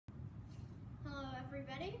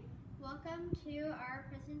everybody. Welcome to our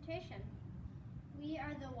presentation. We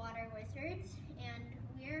are the Water Wizards, and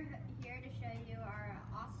we're here to show you our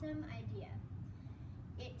awesome idea.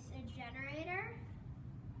 It's a generator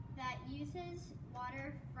that uses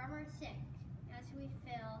water from our sink as we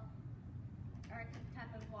fill our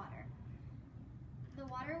cup of water. The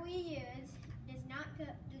water we use does not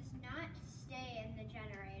stay in the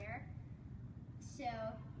generator,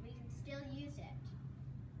 so we can still use it,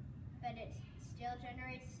 but it still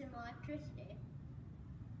generates some electricity.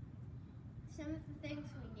 Some of the things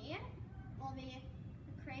we need will be a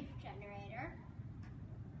crank generator,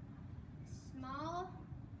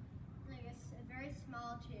 a very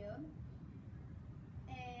small tube,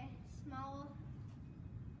 a small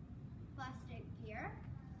plastic gear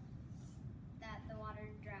that the water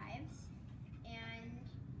drives, and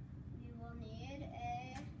you will need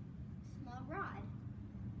a small rod.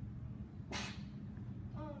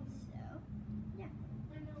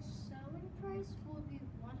 And the selling price will be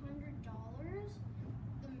 $100.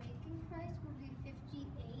 The making price will be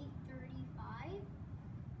 $58.35,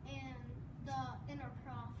 and our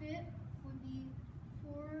profit would be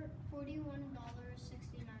 $41.65.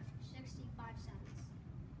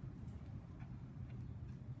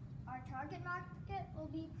 Our target market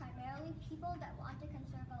will be primarily people that want to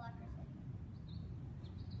conserve electricity.